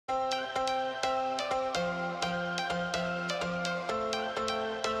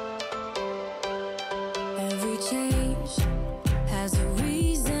change has a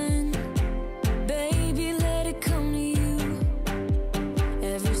reason. Baby, let it come to you.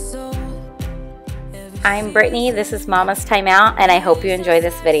 Every soul, I'm Brittany, this is Mama's Timeout, and I hope you enjoy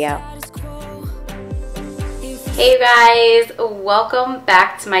this video. Hey guys, welcome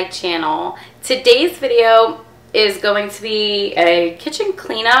back to my channel. Today's video is going to be a kitchen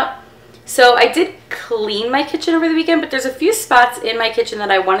cleanup. So I did clean my kitchen over the weekend, but there's a few spots in my kitchen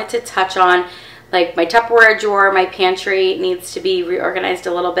that I wanted to touch on. Like my Tupperware drawer, my pantry needs to be reorganized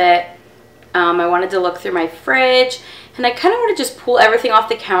a little bit. I wanted to look through my fridge, and I kind of want to just pull everything off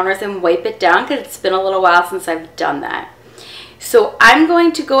the counters and wipe it down because it's been a little while since I've done that. So I'm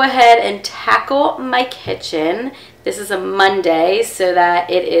going to go ahead and tackle my kitchen. This is a Monday so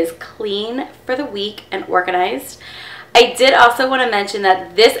that it is clean for the week and organized. I did also want to mention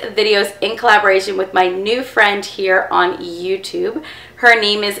that this video is in collaboration with my new friend here on YouTube. Her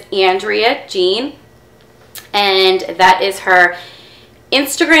name is Andrea Jean, and that is her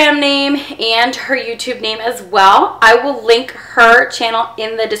Instagram name and her YouTube name as well. I will link her channel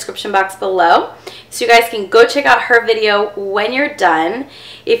in the description box below, so you guys can go check out her video when you're done.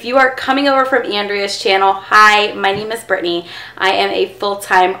 If you are coming over from Andrea's channel, hi, my name is Brittany. I am a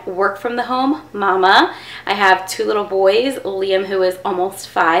full-time work from the home mama. I have two little boys, Liam, who is almost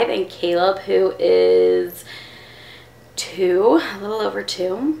 5, and Caleb, who is 2, a little over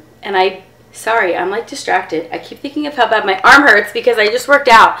 2. And sorry, I'm like distracted. I keep thinking of how bad my arm hurts because I just worked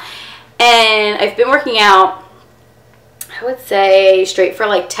out. And I've been working out, I would say, straight for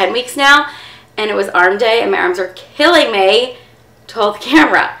like 10 weeks now. And it was arm day and my arms are killing me to hold the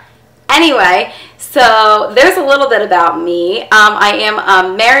camera. Anyway, so there's a little bit about me. I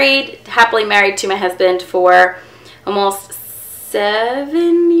am married, happily married to my husband for almost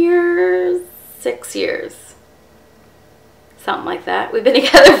 7 years, 6 years. Something like that. We've been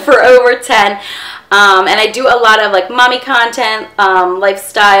together for over 10. And I do a lot of like mommy content,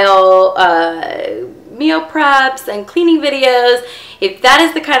 lifestyle, meal preps, and cleaning videos. If that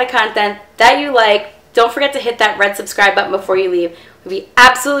is the kind of content that you like, don't forget to hit that red subscribe button before you leave. We'd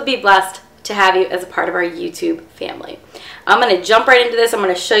absolutely be blessed to have you as a part of our YouTube family. I'm going to jump right into this. I'm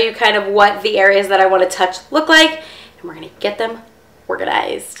going to show you kind of what the areas that I want to touch look like, and we're going to get them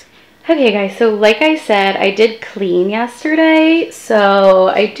organized. Okay guys, so like I said, I did clean yesterday, so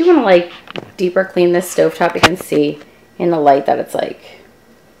I do want to like deeper clean this stovetop. You can see in the light that it's like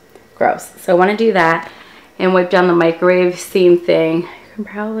gross. So I want to do that and wipe down the microwave. Same thing. You can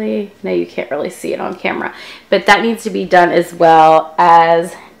probably, no, you can't really see it on camera, but that needs to be done as well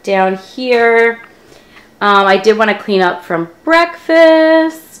as down here. I did want to clean up from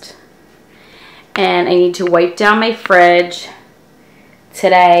breakfast, and I need to wipe down my fridge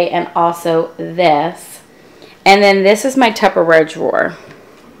today, and also this. And then this is my Tupperware drawer.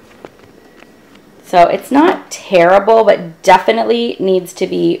 So it's not terrible, but definitely needs to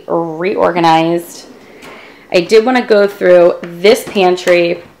be reorganized. I did want to go through this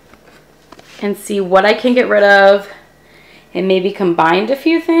pantry and see what I can get rid of and maybe combine a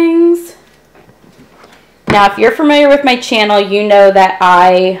few things. Now, if you're familiar with my channel, you know that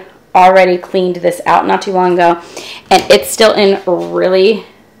I already cleaned this out not too long ago, and it's still in really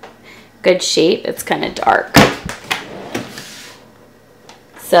good shape. It's kind of dark,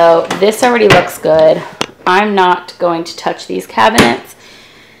 so this already looks good. I'm not going to touch these cabinets.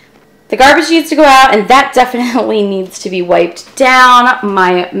 The garbage needs to go out, and that definitely needs to be wiped down.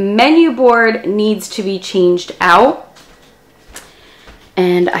 My menu board needs to be changed out,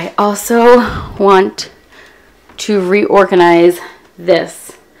 and I also want to reorganize this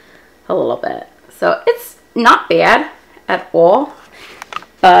a little bit. So it's not bad at all,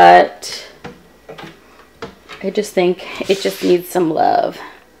 but I just think it just needs some love.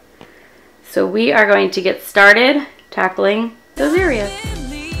 So we are going to get started tackling those areas.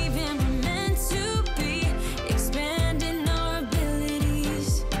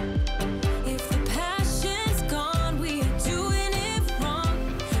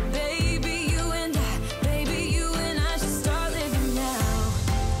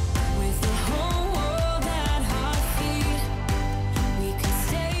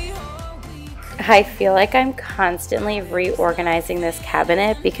 I feel like I'm constantly reorganizing this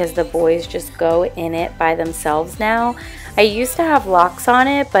cabinet because the boys just go in it by themselves now. I used to have locks on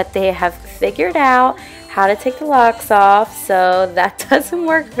it, but they have figured out how to take the locks off, so that doesn't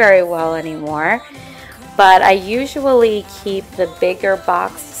work very well anymore. But I usually keep the bigger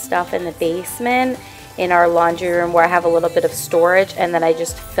box stuff in the basement in our laundry room where I have a little bit of storage, and then I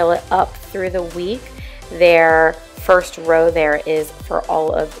just fill it up through the week. Their first row there is for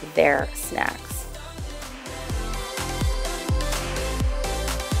all of their snacks.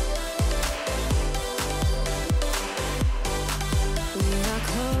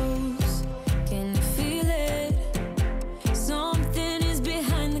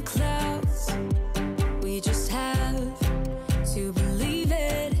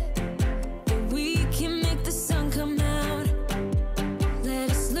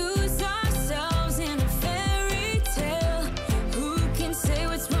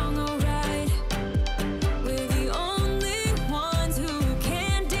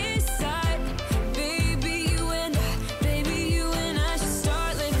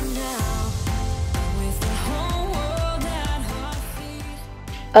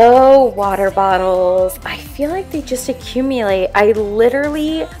 Oh, water bottles. I feel like they just accumulate. I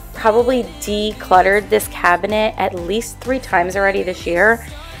literally probably decluttered this cabinet at least 3 times already this year.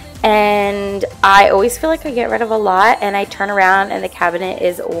 And I always feel like I get rid of a lot and I turn around and the cabinet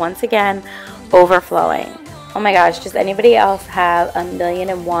is once again overflowing. Oh my gosh, does anybody else have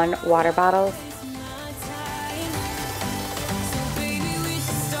 1,000,001 water bottles?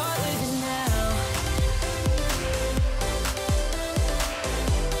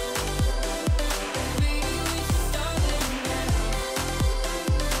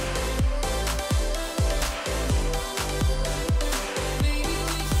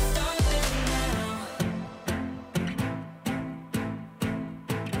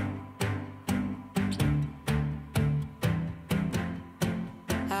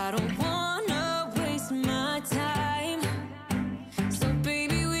 I don't wanna waste my time, so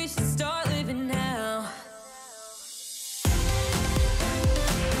baby we should start living now.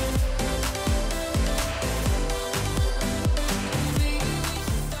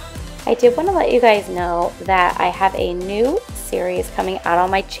 I did want to let you guys know that I have a new series coming out on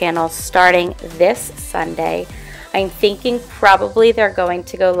my channel starting this Sunday. I'm thinking probably they're going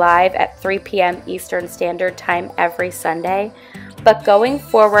to go live at 3 p.m. Eastern Standard Time every Sunday. But going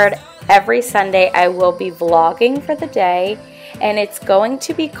forward, every Sunday I will be vlogging for the day, and it's going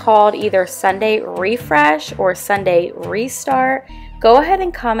to be called either Sunday Refresh or Sunday Restart. Go ahead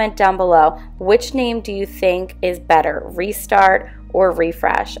and comment down below, which name do you think is better, Restart or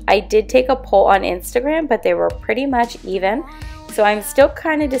Refresh? I did take a poll on Instagram, but they were pretty much even, so I'm still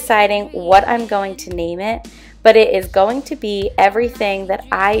kind of deciding what I'm going to name it. But it is going to be everything that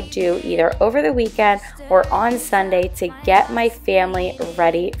I do either over the weekend or on Sunday to get my family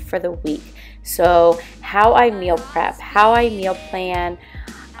ready for the week. So how I meal prep, how I meal plan,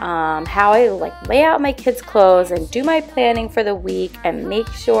 how I lay out my kids' clothes and do my planning for the week and make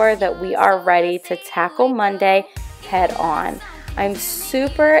sure that we are ready to tackle Monday head on. I'm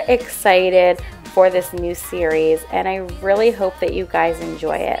super excited for this new series and I really hope that you guys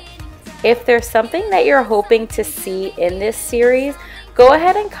enjoy it. If there's something that you're hoping to see in this series, go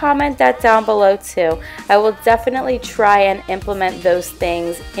ahead and comment that down below too. I will definitely try and implement those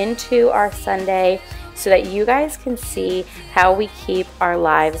things into our Sunday so that you guys can see how we keep our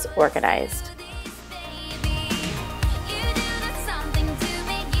lives organized.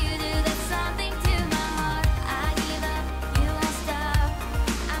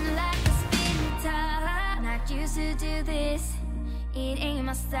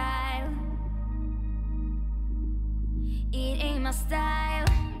 It ain't my style.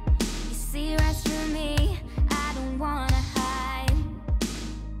 You see right through me. I don't wanna hide.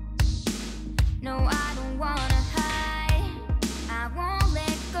 No, I don't wanna hide. I won't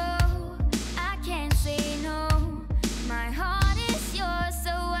let go. I can't say no. My heart is yours,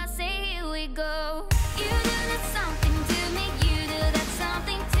 so I say here we go. You do that something to me. You do that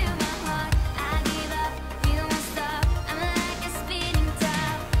something to my heart. I give up. You won't stop. I'm like a spinning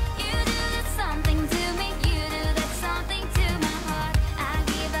top. You do that something to me. You do that something to my heart. I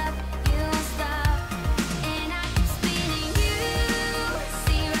give up. You won't stop. And I keep spinning. You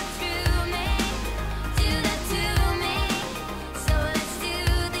see right through me. Do that to me. So let's do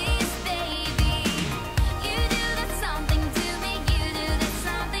this, baby. You do that something to me. You do that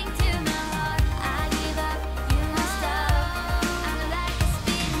something to my heart. I give up. You won't stop. I'm like a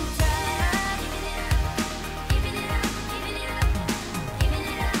spinning top. Giving it up, giving it up, giving it up, giving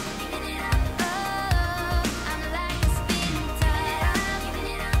it up, giving it up. Oh, I'm like a spinning top. Giving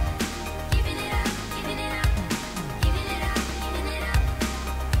it up, giving it up, giving it up, giving it up, giving it up.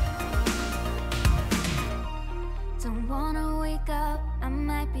 Don't wanna wake up. I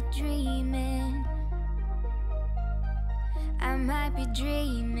might be dreaming. I might be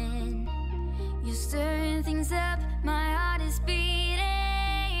dreaming. You're stirring things up. My heart is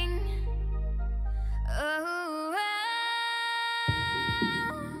beating. Oh,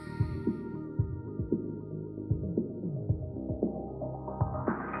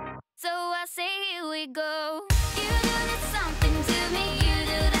 so I say here we go. You do that something to me. You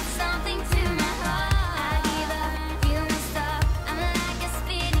do that something to my heart. I give up. You won't stop. I'm like a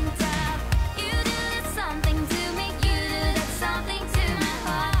spinning top. You do that something to me. You do that something to my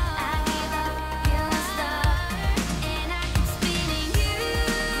heart. I give up. You won't stop. And I keep spinning. You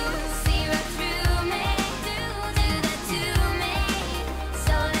see right through me. Do that to me.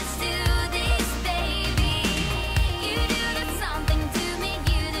 So let's do this, baby. You do that something to me.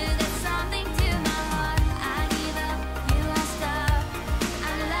 You do that something to my heart. I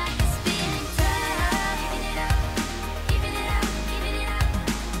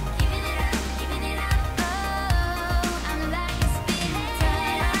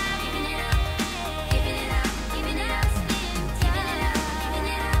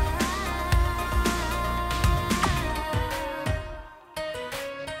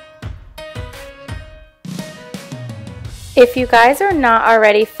If you guys are not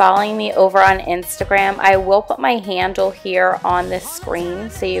already following me over on Instagram, I will put my handle here on the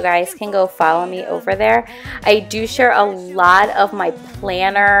screen so you guys can go follow me over there. I do share a lot of my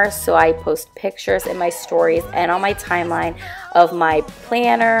planner, so I post pictures in my stories and on my timeline of my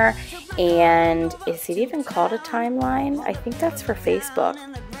planner. And is it even called a timeline? I think that's for Facebook.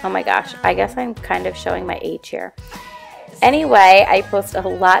 Oh my gosh, I guess I'm kind of showing my age here. Anyway, I post a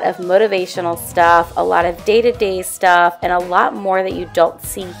lot of motivational stuff, a lot of day-to-day stuff, and a lot more that you don't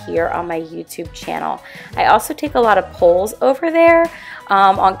see here on my YouTube channel. I also take a lot of polls over there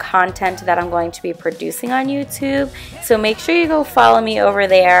on content that I'm going to be producing on YouTube. So make sure you go follow me over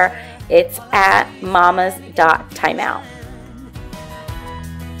there. It's at mamas.timeout.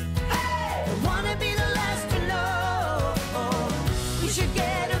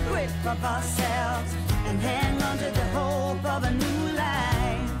 Ourselves and hang on to the hope of a new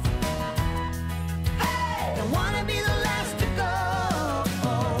life. Don't wanna be the last to go.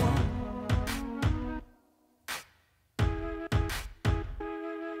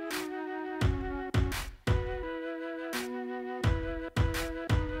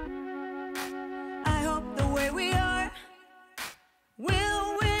 I hope the way we are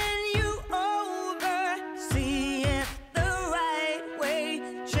will win you over. See it the right way.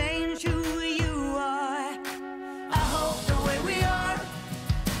 Change who you are. I hope the way we are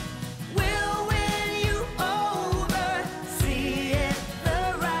will win you over. See it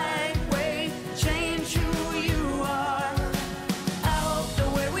the right way. Change who you are. I hope the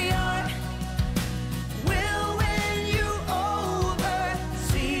way we are will win you over.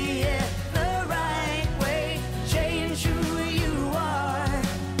 See it the right way. Change who you are.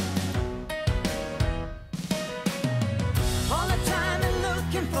 All the time and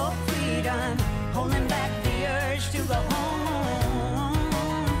looking for freedom, holding back the urge to go home.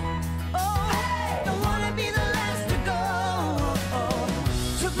 Oh, don't wanna be the last to go.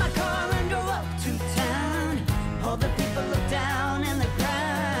 Took my car and drove up to town. All the people look down in the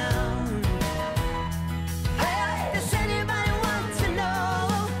ground. Hey, does anybody want to know?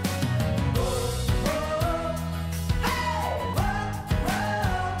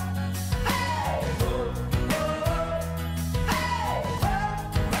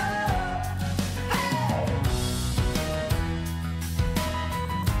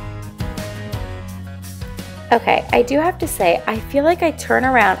 Okay, I do have to say, I feel like I turn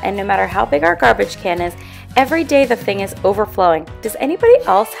around and no matter how big our garbage can is, every day the thing is overflowing. Does anybody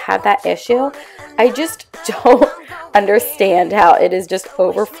else have that issue? I just don't understand how it is just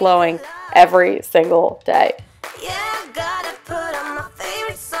overflowing every single day. Yeah, gotta put on my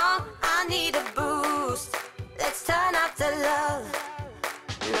favorite song. I need a boost. Let's turn up the love.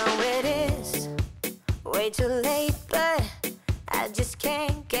 No, it is way too late, but I just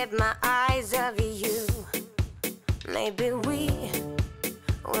can't get my eyes off you. Maybe we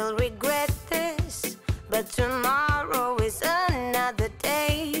will regret this, but tomorrow is another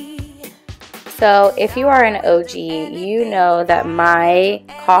day. So if you are an OG, you know that my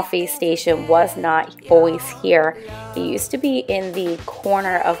coffee station was not always here. It used to be in the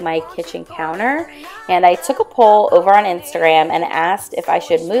corner of my kitchen counter, and I took a poll over on Instagram and asked if I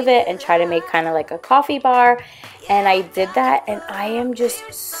should move it and try to make kind of like a coffee bar, and I did that, and I am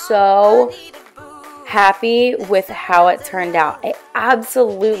just so happy with how it turned out. I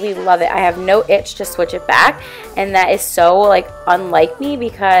absolutely love it. I have no itch to switch it back, and that is so like unlike me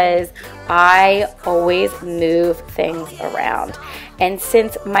because I always move things around. And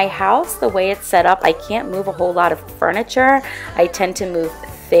since my house, the way it's set up, I can't move a whole lot of furniture. I tend to move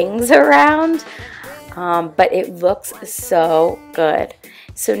things around, but it looks so good.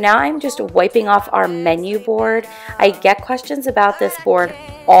 So now I'm just wiping off our menu board. I get questions about this board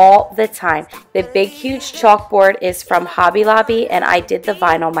all the time. The big huge chalkboard is from Hobby Lobby, and I did the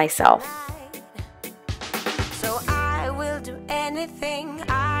vinyl myself. So I will do anything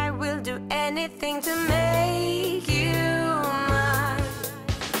to make you mine.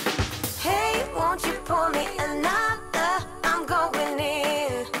 Hey, won't you pour me another? I'm going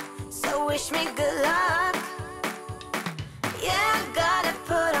in, so wish me good luck. Yeah, gotta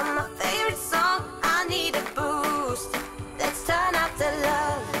put on my favorite song. I need a boost. Let's turn up the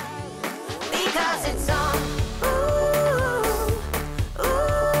love, because it's on. Ooh,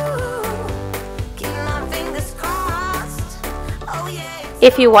 ooh, keep my fingers crossed. Oh yeah.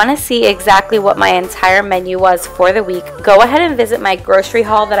 If you want to see exactly what my entire menu was for the week, go ahead and visit my grocery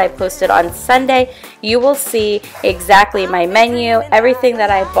haul that I posted on Sunday. You will see exactly my menu, everything that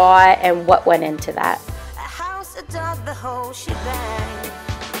I bought, and what went into that. A house, a dog, the whole shebang.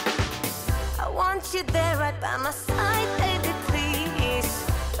 I want you there right by my side, baby, please.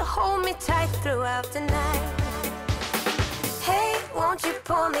 To hold me tight throughout the night. won't you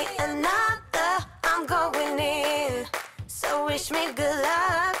pour me another? I'm going in, so wish me good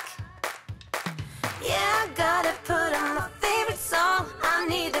luck. Yeah, I gotta put on my favorite song. I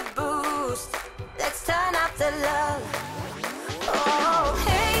need a boost. Let's turn up the love. Oh,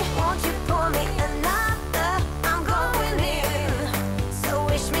 hey, won't you pour me another? I'm going in, so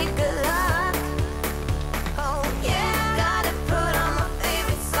wish me good luck. Oh, yeah, gotta put on my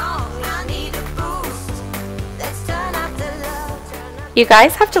favorite song. I need a boost. Let's turn up the love. You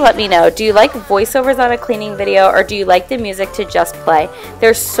guys have to let me know, do you like voiceovers on a cleaning video, or do you like the music to just play?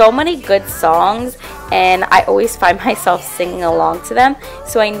 There's so many good songs, and I always find myself singing along to them,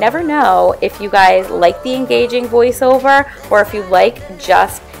 so I never know if you guys like the engaging voiceover or if you like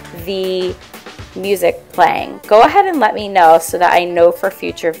just the music playing. Go ahead and let me know so that I know for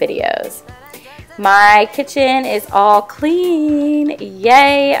future videos. My kitchen is all clean.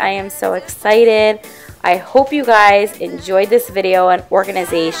 Yay, I am so excited. I hope you guys enjoyed this video on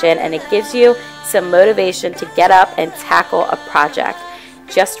organization and it gives you some motivation to get up and tackle a project.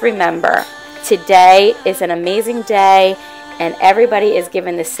 Just remember, today is an amazing day and everybody is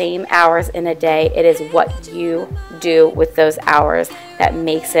given the same hours in a day. It is what you do with those hours that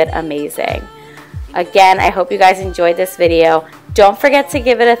makes it amazing. Again, I hope you guys enjoyed this video. Don't forget to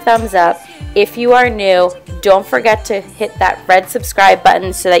give it a thumbs up. If you are new, don't forget to hit that red subscribe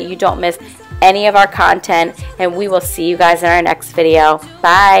button so that you don't miss any of our content, and we will see you guys in our next video.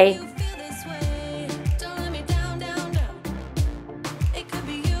 Bye.